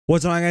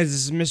What's going on, guys?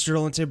 This is Mr.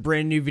 Roland, a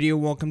brand new video.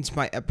 Welcome to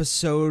my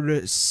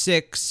episode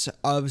 6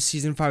 of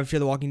season 5 of Fear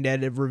the Walking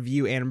Dead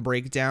review and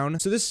breakdown.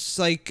 So this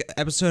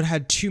episode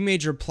had two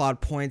major plot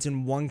points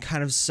and one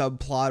kind of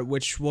subplot,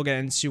 which we'll get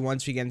into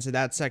once we get into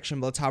that section.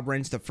 But let's hop right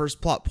into the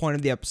first plot point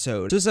of the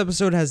episode. So this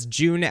episode has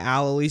June,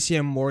 Al, Alicia,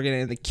 and Morgan,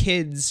 and the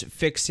kids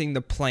fixing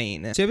the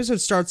plane. So the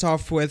episode starts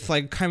off with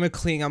kind of a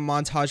cleaning up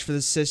montage for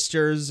the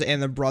sisters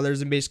and the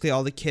brothers and basically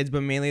all the kids, but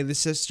mainly the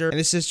sister. And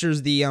the sister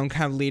is the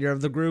kind of leader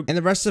of the group, and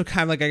the rest of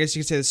kind of I guess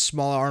you could say the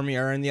smaller army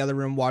are in the other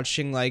room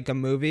watching a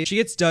movie. She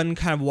gets done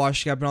kind of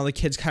washing up and all the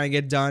kids kind of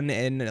get done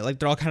and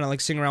they're all kind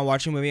of sitting around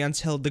watching a movie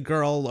until the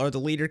girl or the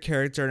leader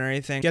character and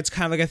everything gets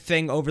kind of a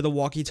thing over the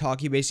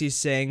walkie-talkie, basically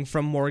saying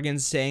from Morgan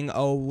saying,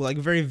 oh,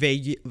 very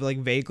vague,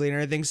 vaguely and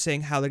everything,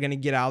 saying how they're gonna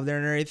get out of there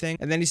and everything.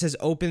 And then he says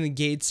open the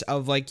gates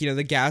of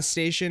the gas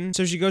station.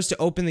 So she goes to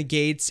open the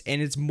gates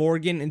and it's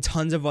Morgan and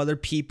tons of other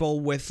people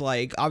with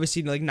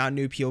obviously not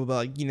new people,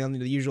 but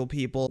the usual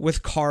people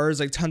with cars,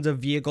 tons of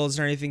vehicles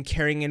and everything,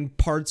 carrying in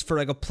parts for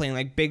a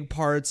plane, big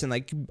parts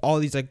and all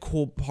these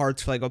cool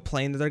parts for a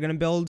plane that they're gonna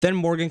build. Then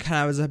Morgan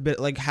kind of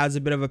has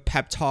a bit of a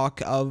pep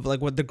talk of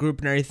what the group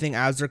and everything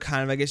as they're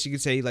kind of, I guess you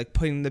could say,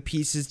 putting the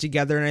pieces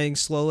together and everything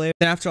slowly.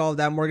 Then after all of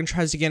that, Morgan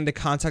tries to get into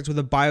contact with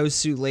a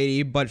biosuit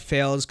lady but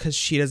fails because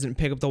she doesn't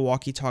pick up the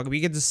walkie-talkie.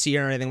 We get to see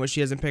her and everything, but she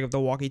doesn't pick up the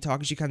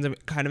walkie-talkie. She kind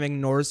of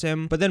ignores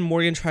him. But then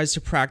Morgan tries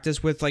to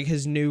practice with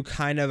his new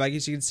kind of, I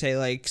guess you could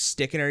say,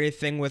 stick and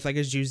everything with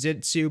his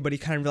jujitsu, but he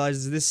kind of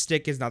realizes this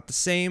stick is not the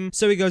same.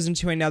 So he goes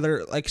into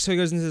another so he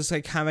goes into this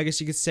kind of, I guess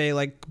you could say,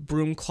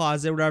 broom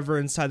closet or whatever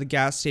inside the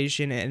gas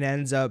station and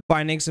ends up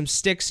finding some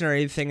sticks and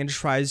everything and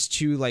tries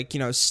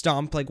to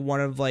stomp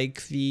one of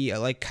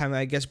the kind of,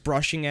 I guess,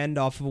 brushing end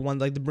off of one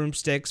the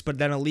broomsticks. But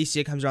then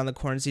Alicia comes around the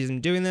corner and sees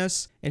him doing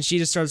this and she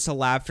just starts to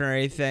laugh and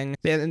everything.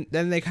 Then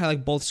they kind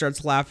of both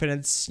starts laughing.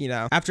 It's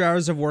after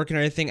hours of work and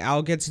everything,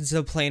 Al gets into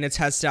the plane to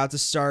test it out to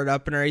start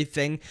up and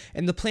everything,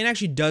 and the plane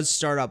actually does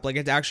start up.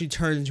 It actually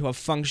turns into a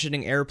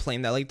functioning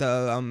airplane that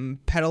the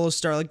pedals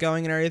start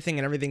going and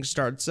everything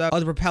starts up. All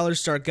the propellers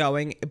start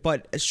going,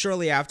 but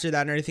shortly after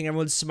that and everything,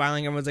 everyone's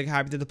smiling, everyone's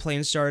happy that the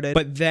plane started.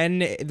 But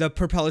then the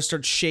propellers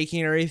start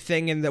shaking and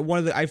everything, and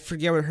I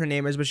forget what her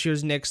name is, but she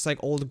was Nick's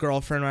old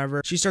girlfriend or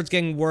whatever. She starts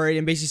getting worried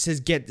and basically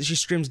says she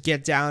screams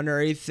get down or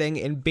everything,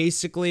 and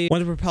basically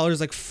one of the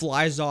propellers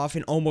flies off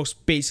and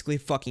almost basically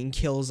fucking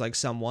kills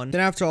someone.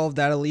 Then after all of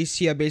that,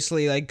 Alicia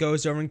basically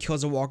goes over and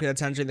kills a walker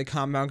that's entering the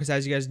compound, because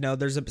as you guys know,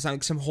 there's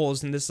some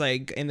holes in this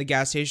in the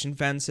gas station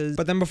fences.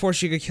 But then before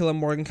she could kill him,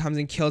 Morgan comes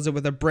and kills it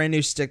with a brand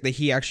new stick that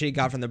he actually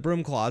got from the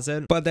broom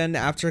closet. But then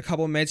after a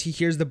couple of minutes, he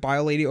hears the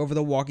bio lady over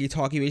the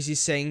walkie-talkie basically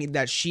saying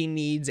that she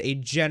needs a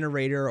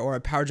generator or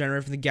a power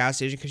generator from the gas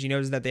station, because she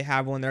knows that they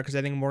have one there, because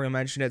I think Morgan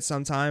mentioned it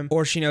sometime,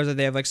 or she knows that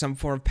they have some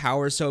form of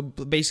power. So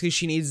basically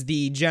she needs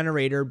the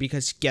generator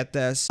because, get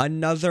this,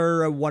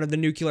 another one of the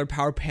nuclear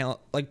power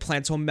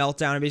plants will melt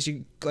down and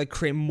basically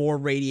create more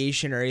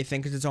radiation or anything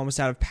because it's almost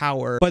out of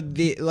power. But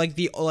the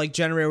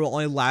generator will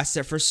only last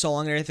it for so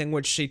long and everything,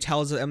 which she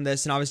tells them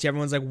this, and obviously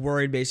everyone's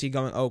worried, basically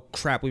going, oh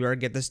crap, we better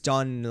get this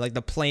done,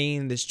 the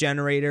plane, this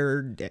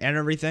generator and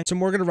everything. So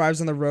Morgan arrives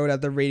on the road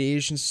at the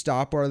radiation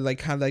stop, or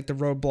kind of the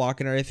roadblock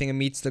and everything, and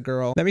meets the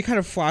girl. Then we kind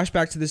of flash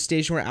back to the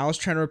station where Al's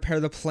trying to repair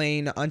the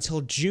plane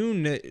until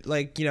June,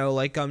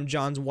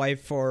 John's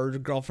wife or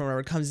girlfriend or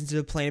whatever, comes into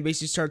the plane and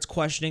basically starts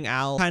questioning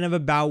Al kind of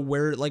about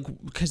where,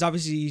 because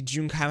obviously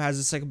June kind of has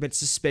this a bit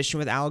suspicion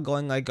with Al,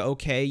 going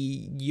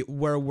okay,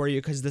 where were you,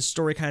 because the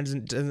story kind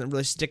of doesn't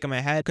really stick in my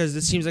head, because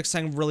it seems like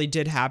something really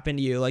did happen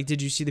to you,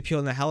 did you see the people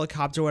in the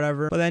helicopter or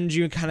whatever. But then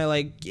June kind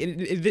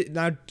of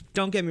now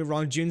don't get me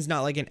wrong, June's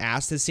not an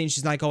ass this scene.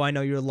 She's not oh, I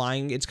know you're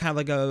lying. It's kind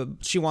of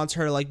she wants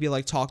her to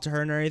be talk to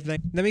her and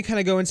everything. Then we kind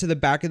of go into the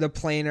back of the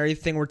plane and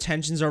everything, where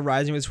tensions are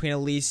rising between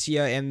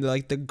Alicia and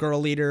the girl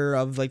leader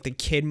of the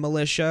kid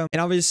militia.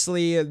 And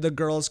obviously the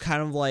girl's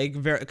kind of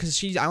very,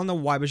 because I don't know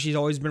why, but she's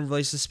always been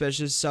really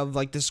suspicious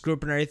of this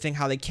group and everything,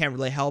 how they can't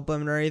really help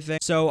them and everything.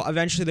 So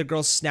eventually the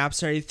girl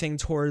snaps everything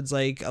towards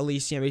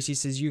Alicia and basically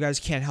says, you guys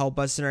can't help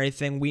us and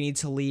everything, we need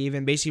to leave,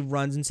 and basically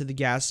runs into the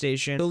gas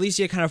station. So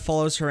Alicia kind of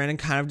follows her in and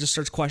kind of just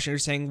starts questioning her,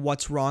 saying,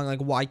 what's wrong,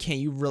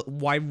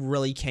 why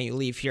really can't you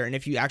leave here, and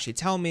if you actually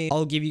tell me,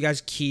 I'll give you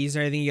guys keys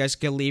and everything, you guys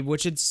can leave,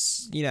 which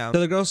it's So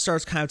the girl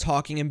starts kind of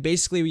talking, and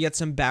basically we get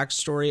some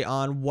backstory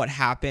on what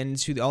happened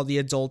to all the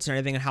adults and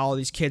everything, and how all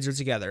these kids are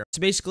together. So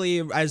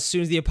basically, as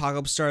soon as the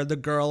apocalypse started, the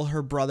girl,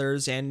 her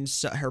brothers, and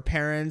her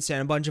parents,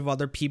 and a bunch of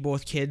other people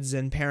with kids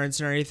and parents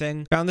and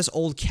everything found this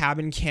old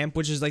cabin camp,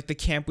 which is the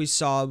camp we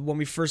saw when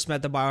we first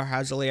met the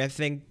biohazard lady, I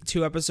think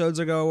 2 episodes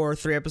ago or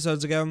 3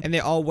 episodes ago. And they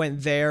all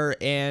went there,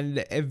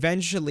 and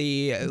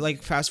eventually,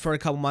 fast forward a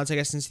couple months, I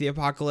guess, since the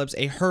apocalypse,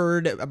 a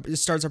herd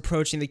starts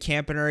approaching the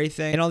camp and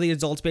everything, and all the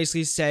adults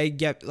basically say,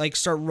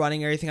 start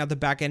running everything out the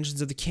back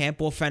entrance of the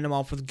camp. We'll fend them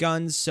off with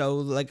guns. So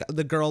like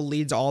the girl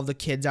leads all of the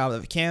kids out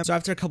of the camp. So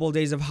after a couple of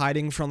days of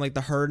hiding from like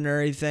the herd and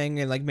everything,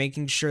 and like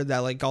making sure that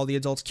like all the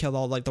adults killed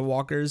all like the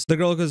walkers, the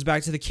girl goes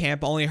back to the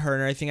camp. Only her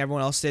and everything.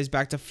 Everyone else stays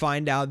back to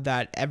find out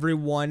that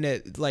everyone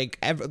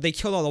they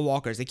killed all the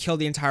walkers. They killed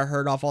the entire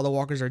herd off. All the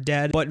walkers are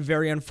dead. But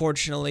very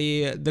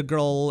unfortunately, the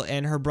girl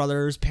and her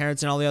brother's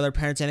parents and all the other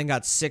parents and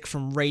got sick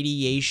from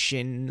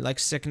radiation, like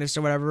sickness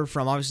or whatever,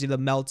 from obviously the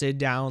melted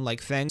down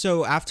like thing.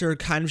 So after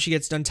kind of she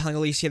gets done telling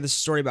Alicia the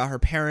story about her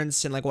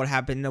parents and like what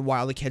happened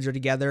while the kids are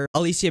together,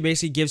 Alicia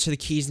basically gives her the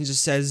keys and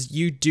just says,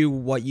 you do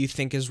what you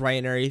think is right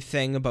and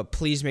everything, but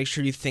please make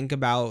sure you think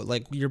about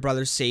like your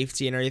brother's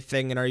safety and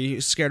everything, and are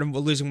you scared of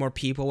losing more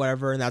people,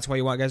 whatever, and that's why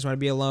you guys want to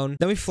be alone.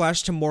 Then we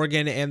flash to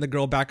Morgan and the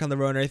girl back on the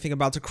road and everything,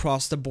 about to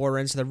cross the border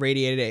into the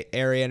radiated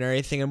area and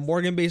everything, and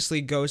Morgan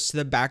basically goes to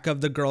the back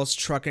of the girl's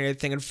truck and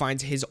everything and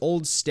finds his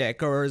old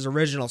stick, or his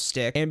original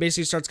stick, and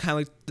basically starts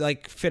kind of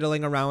like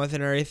fiddling around with it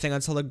and everything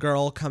until the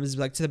girl comes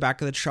like to the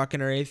back of the truck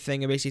and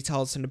everything and basically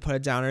tells him to put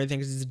it down and everything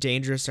because it's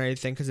dangerous and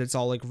everything because it's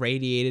all like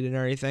radiated and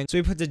everything. So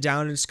he puts it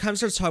down and just kind of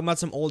starts talking about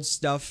some old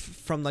stuff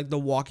from like The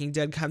Walking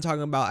Dead, kind of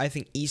talking about I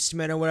think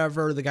Eastman or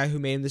whatever, the guy who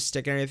made him the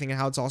stick and everything, and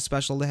how it's all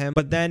special to him.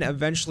 But then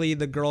eventually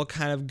the girl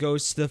kind of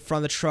goes to the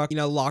front of the truck, you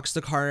know, locks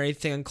the car and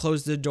everything and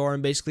closes the door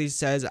and basically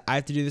says, I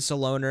have to do this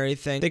alone or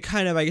everything. They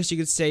kind of, I guess you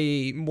could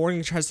say,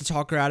 Morgan tries to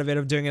talk her out of it,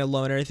 of doing it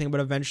alone or anything, but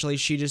eventually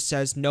she just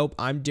says, nope,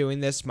 I'm doing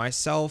this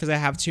myself because I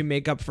have to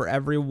make up for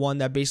everyone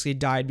that basically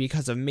died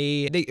because of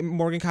me.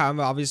 Morgan kind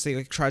of obviously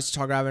like tries to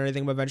talk her out of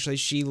everything, but eventually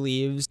she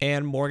leaves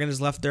and Morgan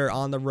is left there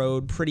on the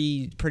road,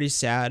 pretty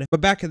sad.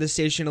 But back at the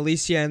station,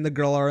 Alicia and the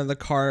girl are in the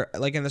car,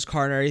 like in this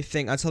car and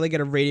everything, until they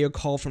get a radio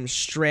call from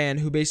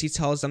Strand, who basically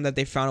tells them that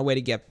they found a way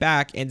to get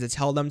back and to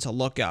tell them to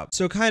look up.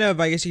 So kind of,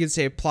 I guess you could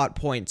say, plot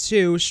point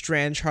 2,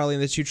 Strand, Charlie,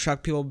 and the 2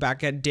 truck people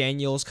back at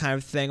Daniel's kind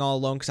of thing all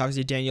alone, because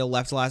obviously Daniel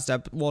left last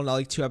well, not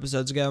like 2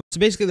 episodes ago. So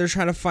basically they're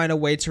trying to find a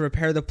way to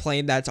repair the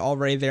plane that's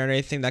already there and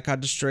everything that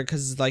got destroyed,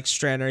 because like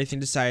Strand or anything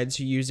decided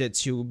to use it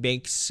to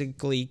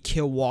basically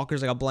kill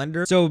walkers like a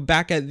blender. So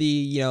back at the,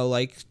 you know,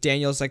 like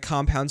Daniel's like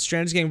compound,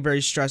 Strand's getting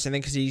very stressed, I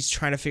think, because he's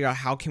trying to figure out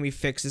how can we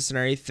fix this and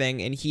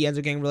everything, and he ends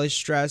up getting really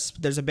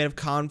stressed. There's a bit of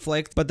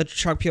conflict, but the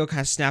truck people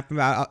kind of snap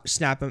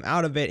him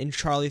out of it, and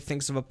Charlie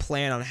thinks of a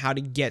plan on how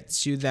to get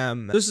to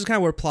them. This is kind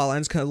of where plot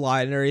lines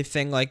collide and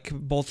everything, like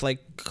both like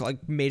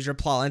major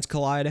plot lines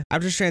collide.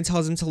 After Strand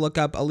tells him to look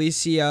up,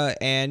 Alicia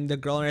and the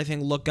girl and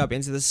everything look up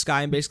into the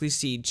sky and basically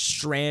see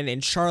Strand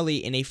and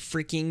Charlie in a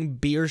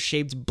freaking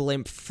beer-shaped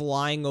blimp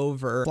flying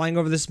over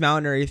this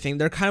mountain or anything.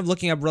 They're kind of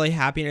looking up really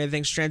happy and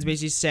everything. Strand's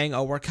basically saying,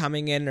 oh, we're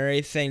coming in or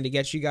anything to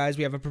get you guys.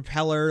 We have a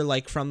propeller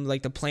like from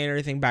like the plane or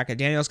anything back at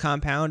Daniel's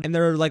compound, and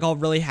they're like all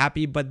really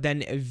happy. But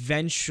then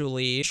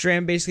eventually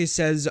Strand basically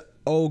says,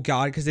 oh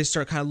god, because they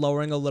start kind of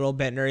lowering a little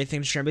bit and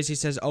everything. Strand basically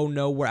says, oh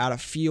no, we're out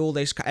of fuel.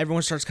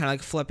 Everyone starts kind of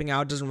like flipping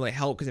out. It doesn't really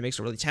help because it makes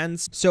it really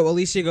tense. So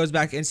Alicia goes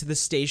back into the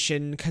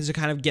station because to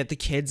kind of get the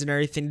kids and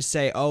everything to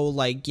say, oh,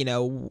 like, you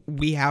know,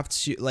 we have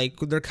to, like,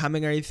 they're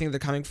coming or anything, they're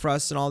coming for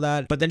us and all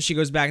that. But then she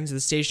goes back into the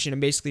station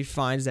and basically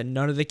finds that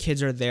none of the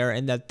kids are there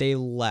and that they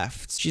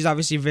left. She's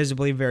obviously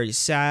visibly very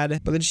sad,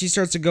 but then she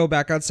starts to go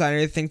back outside and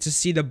everything to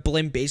see the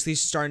blimp basically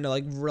starting to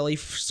like really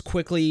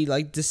quickly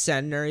like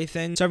descend and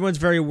everything. So everyone's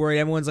very worried.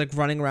 Everyone's like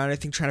running around, I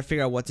think, trying to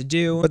figure out what to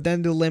do. But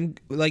then the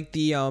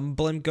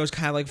blimp goes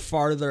kind of like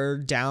farther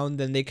down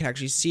than they can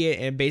actually see it,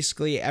 and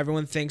basically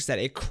everyone thinks that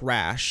it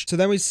crashed. So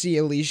then we see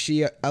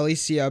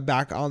Alicia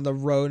back on the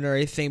road and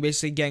everything,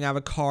 basically getting out of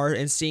a car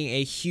and seeing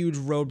a huge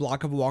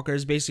roadblock of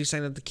walkers, basically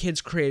saying that the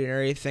kids created and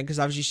everything, because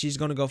obviously she's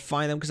going to go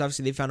find them because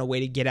obviously they found a way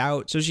to get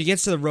out. So she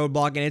gets to the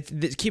roadblock,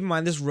 and keep in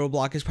mind this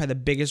roadblock is probably the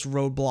biggest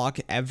roadblock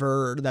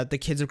ever that the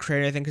kids have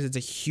created, I think, because it's a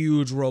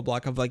huge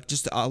roadblock of like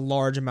just a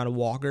large amount of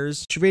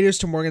walkers. She radios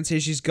to Morgan,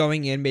 says she's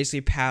going in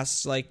basically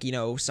past like, you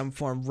know, some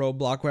form of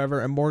roadblock, whatever,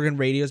 and Morgan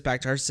radios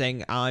back to her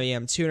saying I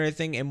am too and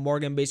everything, and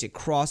Morgan basically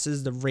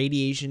crosses the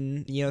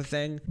radiation, you know,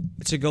 thing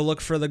to go look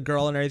for the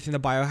girl and everything, the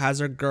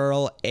biohazard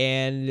girl,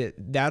 and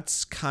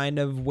that's kind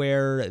of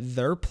where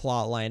their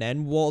plot line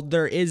ends. Well,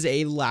 there is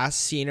a last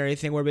scene or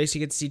anything where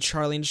basically you get to see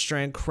Charlie and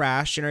Strand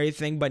crash and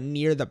everything, but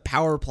near the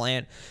power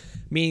plant,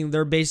 meaning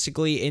they're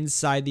basically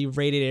inside the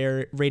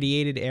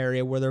radiated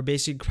area where they're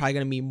basically probably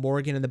going to meet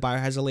Morgan and the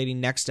biohazard lady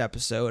next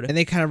episode. And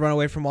they kind of run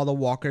away from all the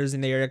walkers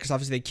in the area because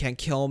obviously they can't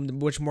kill them,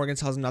 which Morgan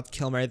tells them not to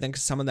kill them or anything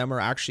because some of them are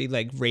actually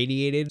like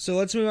radiated. So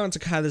let's move on to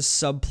kind of the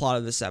subplot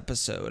of this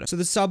episode. So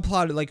the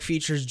subplot like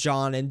features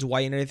John and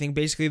Dwight and everything.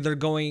 Basically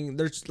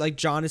there's like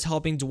John is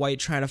helping Dwight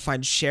trying to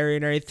find Sherry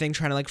and everything,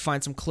 trying to like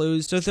find some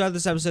clues. So throughout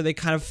this episode they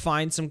kind of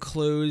find some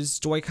clues.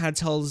 Dwight kind of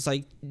tells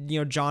like, you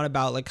know, John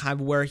about like kind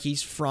of where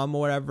he's from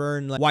or whatever,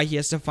 learn like why he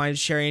has to find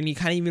Sherry, and he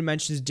kind of even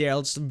mentions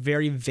Daryl just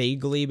very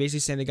vaguely, basically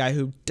saying the guy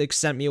who like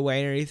sent me away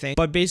and everything.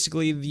 But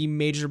basically the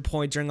major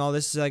point during all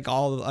this is like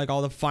all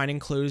the finding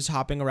clues,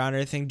 hopping around and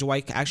everything,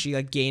 Dwight actually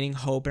like gaining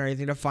hope and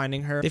everything to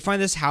finding her. They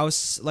find this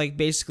house like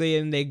basically,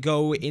 and they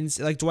go in,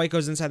 like Dwight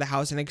goes inside the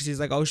house, and then because he's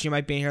like, oh, she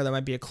might be in here, there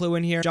might be a clue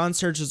in here. John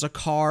searches a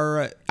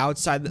car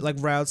outside, like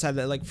right outside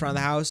the like front of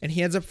the house, and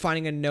he ends up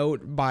finding a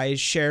note by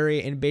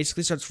Sherry and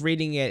basically starts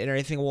reading it and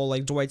everything. Well,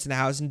 like Dwight's in the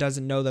house and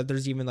doesn't know that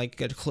there's even like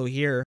a clue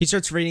here. He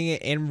starts reading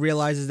it and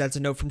realizes that's a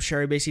note from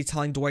Sherry, basically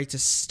telling Dwight to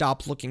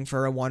stop looking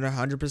for her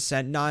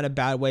 100%, not in a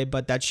bad way,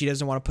 but that she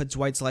doesn't want to put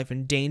Dwight's life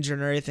in danger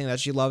and everything, that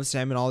she loves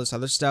him and all this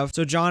other stuff.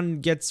 So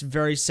John gets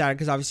very sad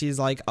because obviously he's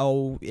like,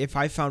 oh, if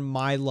I found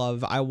my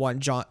love, I want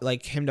John,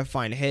 like him to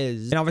find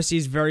his. And obviously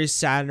he's very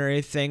sad and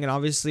everything, and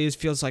obviously it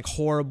feels like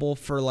horrible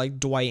for like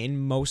Dwight and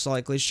most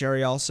likely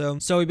Sherry also.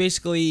 So he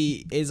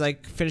basically is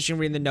like finishing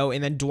reading the note,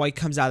 and then Dwight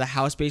comes out of the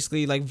house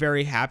basically like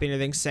very happy and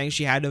everything, saying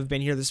she had to have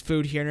been here, there's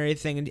food here and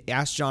everything, and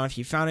asks John if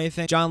he found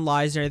anything. John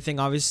lies and everything,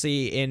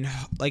 obviously in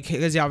like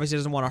because he obviously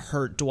doesn't want to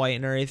hurt Dwight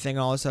and everything and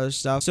all this other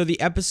stuff. So the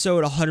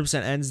episode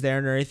 100% ends there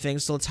and everything.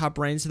 So let's hop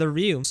right into the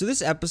review. So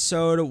this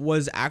episode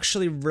was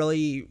actually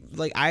really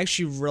like, I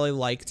actually really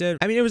liked it.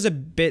 I mean, it was a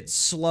bit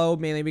slow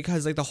mainly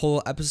because like the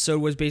whole episode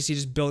was basically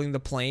just building the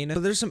plane. So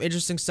there's some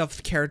interesting stuff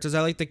with characters.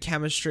 I like the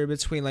chemistry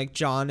between like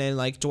John and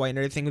like Dwight and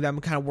everything, with them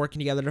kind of working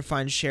together to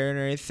find Sherry and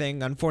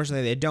everything.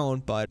 Unfortunately they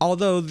don't, but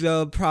although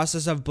the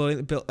process of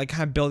building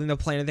the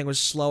plane and thing was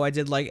slow, I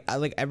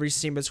like every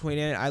scene between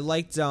it. I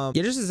liked yeah,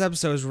 just this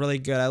episode was really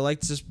good. I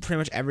liked just pretty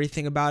much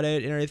everything about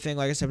it and everything,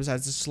 like I said,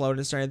 besides the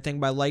slowness or anything.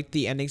 But I liked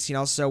the ending scene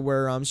also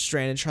where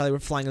Strand and Charlie were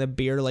flying in the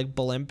beer like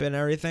blimp and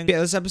everything. Yeah,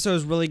 this episode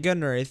was really good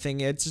and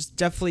everything. It just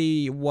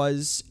definitely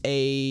was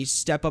a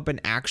step up in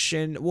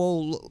action.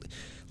 Well,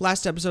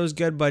 last episode was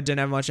good, but didn't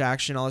have much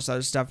action, all this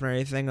other stuff and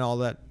everything, and all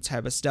that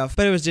type of stuff.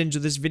 But anyways, did enjoy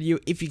this video.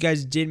 If you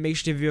guys did, make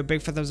sure to give you a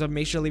big fat thumbs up.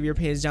 Make sure to leave your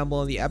opinions down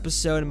below in the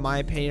episode, and my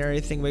opinion or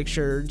anything. Make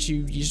sure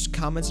to just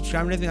comment,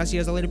 subscribe, and everything. I'll see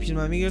you guys later. Peace,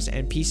 my amigos,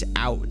 and peace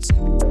out.